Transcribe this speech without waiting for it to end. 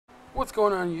What's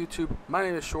going on YouTube? My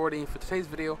name is Shorty, and for today's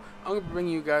video, I'm going to be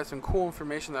bringing you guys some cool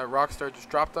information that Rockstar just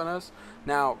dropped on us.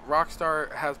 Now,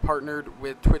 Rockstar has partnered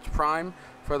with Twitch Prime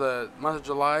for the month of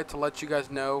July to let you guys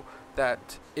know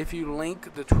that if you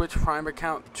link the Twitch Prime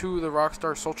account to the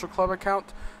Rockstar Social Club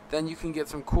account, then you can get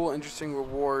some cool, interesting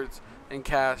rewards and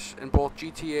cash in both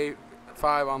GTA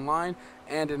 5 online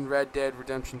and in Red Dead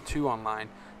Redemption 2 online.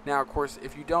 Now, of course,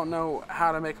 if you don't know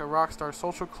how to make a Rockstar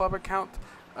Social Club account,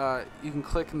 you can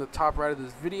click in the top right of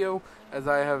this video, as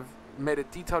I have made a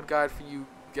detailed guide for you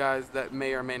guys that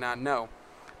may or may not know.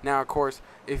 Now, of course,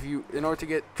 in order to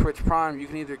get Twitch Prime, you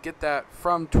can either get that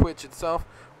from Twitch itself,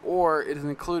 or it is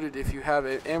included if you have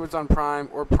an Amazon Prime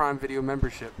or Prime Video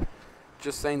membership.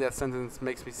 Just saying that sentence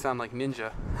makes me sound like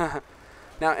Ninja.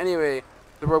 Now, anyway,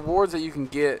 the rewards that you can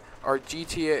get are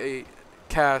GTA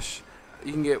cash.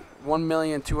 You can get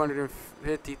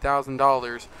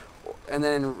 $1,250,000, and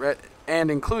then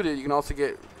included, you can also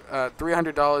get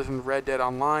 $300 in Red Dead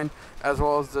Online, as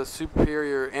well as the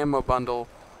superior ammo bundle,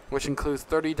 which includes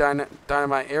 30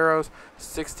 dynamite arrows,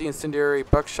 60 incendiary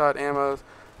buckshot ammos,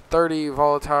 30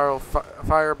 volatile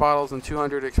fire bottles, and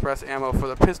 200 express ammo for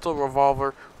the pistol,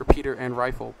 revolver, repeater, and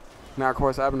rifle. Now, of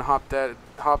course, I haven't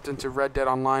hopped into Red Dead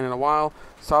Online in a while,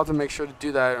 so I'll have to make sure to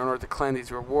do that in order to claim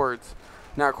these rewards.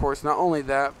 Now, of course, not only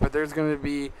that, but there's going to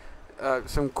be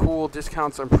some cool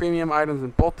discounts on premium items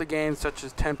in both the games, such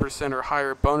as 10% or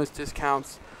higher bonus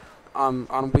discounts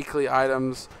on weekly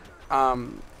items.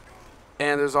 And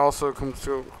there's also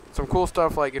some cool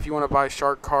stuff, like if you want to buy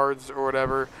shark cards or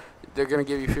whatever, they're going to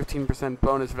give you 15%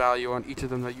 bonus value on each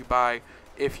of them that you buy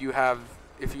if you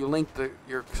link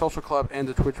your social club and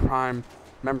the Twitch Prime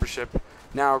membership.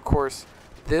 Now, of course,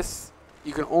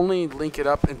 you can only link it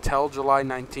up until July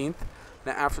 19th.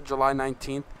 Now, after July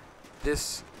 19th,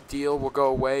 this deal will go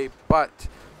away, but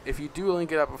if you do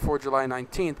link it up before July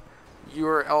 19th, you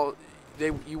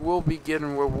will be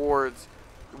getting rewards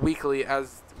weekly,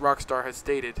 as Rockstar has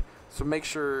stated. So make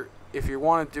sure, if you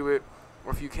want to do it,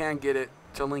 or if you can get it,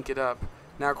 to link it up.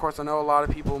 Now, of course, I know a lot of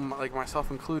people, like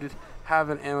myself included, have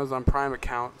an Amazon Prime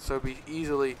account, so it'd be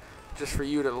easily just for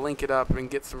you to link it up and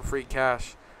get some free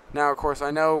cash. Now, of course, I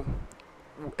know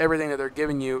everything that they're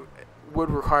giving you would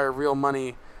require real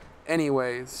money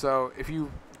anyway, so if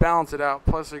you balance it out,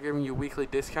 plus they're giving you weekly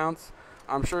discounts,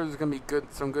 I'm sure there's going to be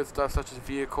some good stuff, such as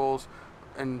vehicles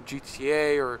and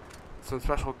GTA, or some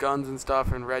special guns and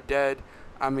stuff in Red Dead.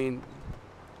 I mean,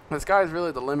 the sky's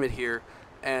really the limit here,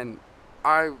 and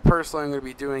I personally am going to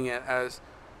be doing it, as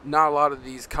not a lot of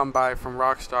these come by from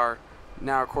Rockstar.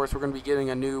 Now, of course, we're going to be getting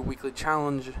a new weekly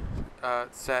challenge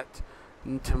set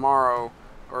tomorrow,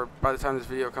 or by the time this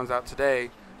video comes out today.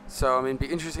 So, I mean, it'd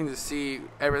be interesting to see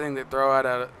everything they throw at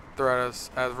us,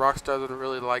 as Rockstar doesn't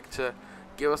really like to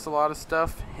give us a lot of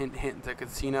stuff. Hint, hint, the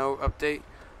casino update.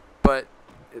 But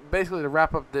basically, to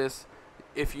wrap up this,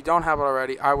 if you don't have it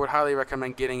already, I would highly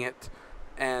recommend getting it.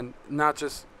 And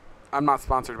I'm not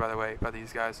sponsored, by the way, by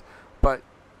these guys, but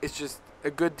it's just a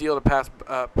good deal to pass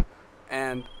up.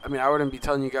 And I mean, I wouldn't be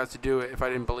telling you guys to do it if I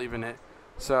didn't believe in it.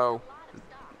 So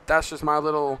that's just my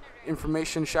little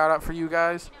information shout out for you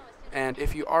guys. And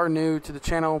if you are new to the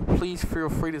channel, please feel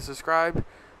free to subscribe.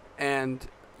 And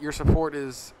your support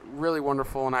is really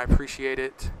wonderful, and I appreciate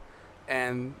it.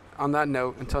 And on that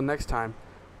note, until next time,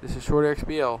 this is Shorty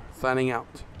XBL signing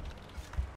out.